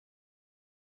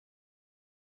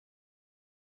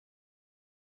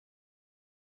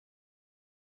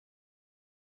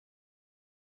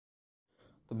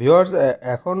তো ভিউয়ার্স,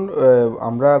 এখন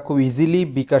আমরা খুব ইজিলি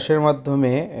বিকাশের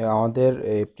মাধ্যমে আমাদের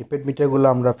প্রিপেড মিটারগুলো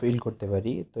আমরা ফিল করতে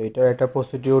পারি। তো এটার একটা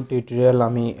প্রসিডিওর টিউটোরিয়াল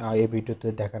আমি এই ভিডিওতে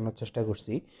দেখানোর চেষ্টা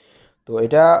করছি। তো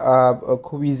এটা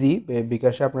খুব ইজি।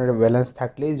 বিকাশে আপনার ব্যালেন্স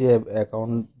থাকলেই যে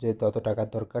অ্যাকাউন্ট যে তত টাকার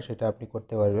দরকার সেটা আপনি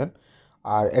করতে পারবেন।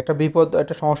 আর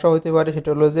একটা সমস্যা হতে পারে, সেটা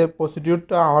হলো যে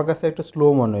প্রসিডিওরটা আমার কাছে একটু স্লো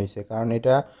মনে হয়েছে, কারণ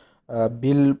এটা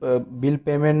বিল বিল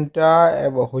পেমেন্টটা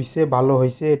হয়েছে, ভালো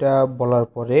হয়েছে এটা বলার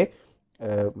পরে,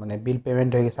 মানে বিল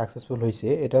পেমেন্ট হয়ে সাকসেসফুল হয়েছে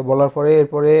এটা বলার পরে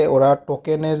এরপরে ওরা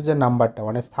টোকেনের যে নাম্বারটা,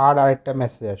 মানে থার্ড আরেকটা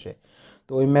মেসেজ আসে।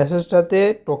 তো ওই মেসেজটাতে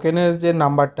টোকেনের যে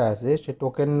নাম্বারটা আছে সে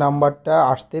টোকেন নাম্বারটা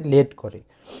আসতে লেট করে।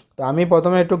 তো আমি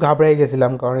প্রথমে একটু ঘাবড়াই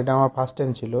গেছিলাম, কারণ এটা আমার ফার্স্ট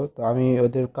টাইম ছিল। তো আমি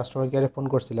ওদের কাস্টমার কেয়ারে ফোন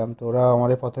করছিলাম, তো ওরা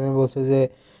আমারে প্রথমে বলছে যে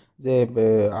যে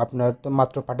আপনার তো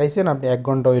মাত্র পাঠাইছেন, আপনি 1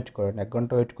 ঘন্টা ওয়েট করেন, 1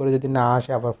 ঘন্টা ওয়েট করে যদি না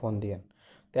আসে আবার ফোন দিয়েন।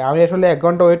 তো আমি আসলে 1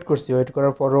 ঘন্টা ওয়েট করছি, ওয়েট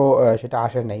করার পরও সেটা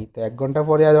আসে নাই। তো 1 ঘন্টা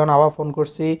পরে যখন আবার ফোন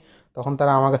করছি, তখন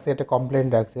তারা আমার কাছে একটা কমপ্লেন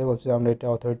রাখছে, বলছে যে আমরা এটা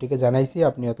অথরিটিকে জানাইছি,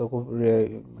 আপনি অত খুব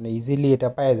মানে ইজিলি এটা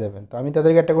পেয়ে যাবেন। তো আমি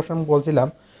তাদেরকে একটা কোশ্চেন বলছিলাম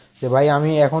যে ভাই,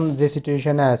 আমি এখন যে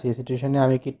সিচুয়েশানে আছি এই সিচুয়েশানে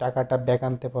আমি কি টাকাটা ব্যাক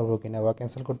আনতে পারবো কিনা বা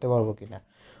ক্যান্সেল করতে পারবো কিনা।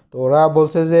 তো ওরা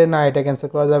বলছে যে না, এটা ক্যান্সেল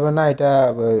করা যাবে না,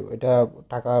 এটা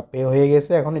টাকা পে হয়ে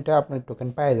গেছে, এখন এটা আপনার টোকেন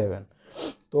পেয়ে যাবেন।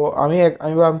 তো আমি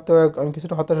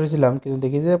কিছুটা হতাশ হয়েছিলাম, কিন্তু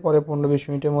দেখি যে পরে 15-20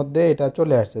 মিনিটের মধ্যে এটা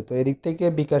চলে আসছে। তো এদিক থেকে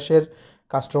বিকাশের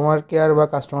কাস্টমার কেয়ার বা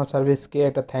কাস্টমার সার্ভিসকে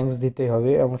একটা থ্যাঙ্কস দিতে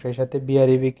হবে, এবং সেই সাথে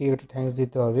বিআরইবিকে একটা থ্যাঙ্কস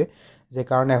দিতে হবে, যে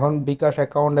কারণ এখন বিকাশ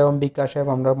অ্যাকাউন্ট এবং বিকাশ অ্যাপ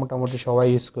আমরা মোটামুটি সবাই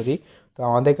ইউজ করি। তো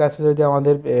আমাদের কাছে যদি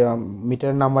আমাদের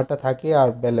মিটার নাম্বারটা থাকে আর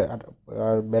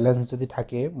ব্যালেন্স যদি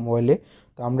থাকে মোবাইলে,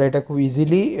 তো আমরা এটা খুব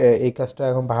ইজিলি এই কাজটা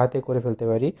এখন বাড়াতে করে ফেলতে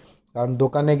পারি। কারণ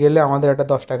দোকানে গেলে আমাদের একটা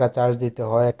 10 টাকা চার্জ দিতে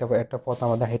হয়, একটা একটা পথ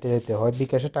আমাদের হেঁটে যেতে হয়।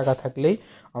 বিকাশে টাকা থাকলেই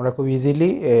আমরা খুব ইজিলি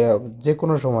যে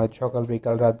কোনো সময়, সকাল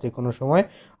বিকাল রাত যে কোনো সময়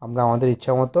আমরা আমাদের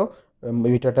ইচ্ছা মতো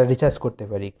মিটারটা রিচার্জ করতে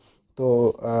পারি। তো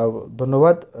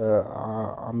ধন্যবাদ।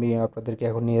 আমি আপনাদেরকে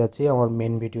এখন নিয়ে যাচ্ছি আমার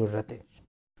মেন ভিডিওটাতে।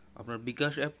 আপনার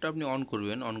বিকাশ অ্যাপটা আপনি অন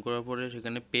করবেন, অন করার পরে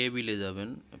সেখানে পে বিলে যাবেন।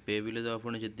 পে বিলে যাওয়ার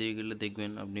পরে নিচের দিকে গেলে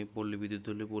দেখবেন আপনি পল্লী বিদ্যুৎ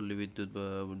হলে পল্লী বিদ্যুৎ বা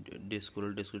ডেস্ক হলে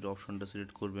ডেস্কের অপশনটা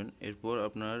সিলেক্ট করবেন। এরপর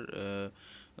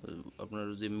আপনার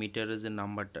যে মিটারের যে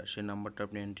নাম্বারটা, সেই নাম্বারটা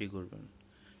আপনি এন্ট্রি করবেন।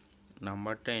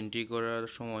 নাম্বারটা এন্ট্রি করার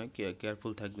সময়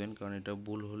কেয়ারফুল থাকবেন, কারণ এটা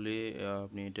ভুল হলে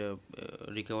আপনি এটা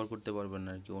রিকভার করতে পারবেন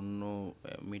না আর কি, অন্য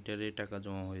মিটারে টাকা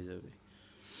জমা হয়ে যাবে।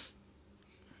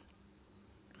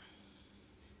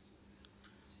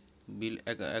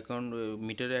 অ্যাকাউন্ট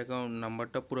মিটারের অ্যাকাউন্ট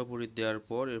নাম্বারটা পুরোপুরি দেওয়ার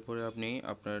পর এরপরে আপনি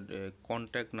আপনার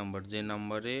কন্ট্যাক্ট নাম্বার, যে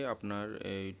নাম্বারে আপনার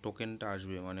এই টোকেনটা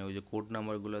আসবে, মানে ওই যে কোড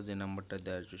নাম্বারগুলো যে নাম্বারটা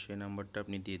দেওয়া আসবে সেই নাম্বারটা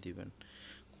আপনি দিয়ে দিবেন।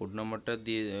 কোড নাম্বারটা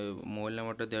দিয়ে মোবাইল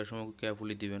নাম্বারটা দেওয়ার সময়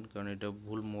কেয়ারফুলি দিবেন, কারণ এটা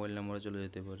ভুল মোবাইল নাম্বারে চলে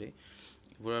যেতে পারে।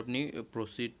 এরপর আপনি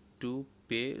প্রসিড টু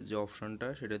পে যে অপশনটা,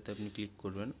 সেটাতে আপনি ক্লিক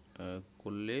করবেন।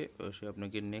 করলে সে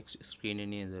আপনাকে নেক্সট স্ক্রিনে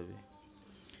নিয়ে যাবে।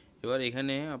 এবার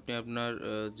এখানে আপনি আপনার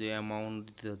যে অ্যামাউন্ট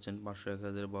দিতে যাচ্ছেন, 500,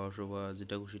 1000, 1200 বা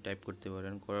যেটা খুশি টাইপ করতে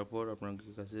পারেন। করার পর আপনার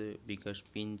কাছে বিকাশ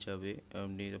পিন চাবে,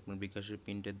 আপনি আপনার বিকাশের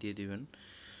পিনটা দিয়ে দিবেন।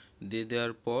 দিয়ে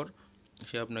দেওয়ার পর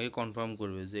সে আপনাকে কনফার্ম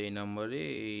করবে যে এই নাম্বারে,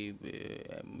 এই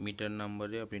মিটার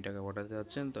নাম্বারে আপনি টাকা পাঠাতে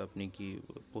যাচ্ছেন, তো আপনি কি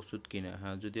প্রস্তুত কিনা।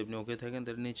 হ্যাঁ, যদি আপনি ওকে থাকেন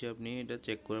তাহলে নিচে আপনি এটা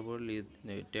চেক করার পর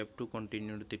ট্যাপ টু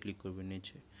কন্টিনিউতে ক্লিক করবেন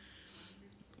নিচে।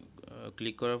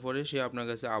 ক্লিক করার পরে সে আপনার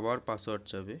কাছে আবার পাসওয়ার্ড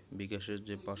চাবে, বিকাশের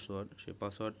যে পাসওয়ার্ড, সেই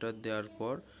পাসওয়ার্ডটা দেওয়ার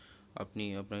পর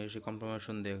আপনাকে সে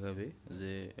কনফার্মেশন দেখাবে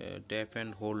যে ট্যাপ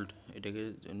অ্যান্ড হোল্ড, এটাকে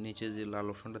নিচে যে লাল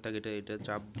অপশনটা থাকে এটা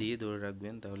চাপ দিয়ে ধরে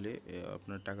রাখবেন, তাহলে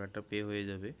আপনার টাকাটা পে হয়ে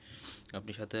যাবে।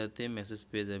 আপনি সাথে সাথে মেসেজ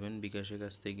পেয়ে যাবেন বিকাশের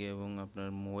কাছ থেকে, এবং আপনার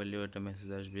মোবাইলেও একটা মেসেজ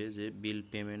আসবে যে বিল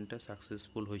পেমেন্টটা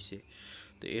সাকসেসফুল হয়েছে।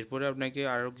 তো এরপরে আপনাকে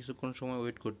আরও কিছুক্ষণ সময়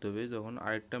ওয়েট করতে হবে, যখন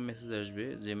আরেকটা মেসেজ আসবে,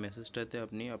 যে মেসেজটাতে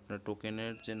আপনি আপনার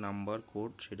টোকেনের যে নাম্বার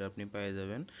কোড সেটা আপনি পেয়ে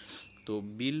যাবেন। তো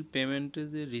বিল পেমেন্টের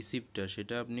যে রিসিপ্টটা,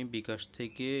 সেটা আপনি বিকাশ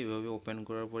থেকে এভাবে ওপেন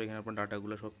করার পর এখানে আপনার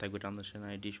ডাটাগুলো সব থাকবে, ট্রানজাকশন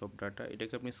আইডি সব ডাটা,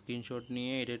 এটাকে আপনি স্ক্রিনশট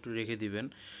নিয়ে এটা একটু রেখে দিবেন।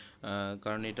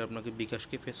 কারণ এটা আপনাকে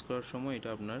বিকাশকে ফেস করার সময় এটা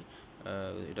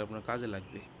আপনার কাজে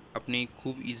লাগবে। আপনি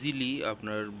খুব ইজিলি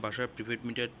আপনার বাসার প্রিপেড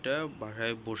মিটারটা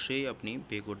বাসায় বসেই আপনি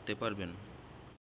পে করতে পারবেন।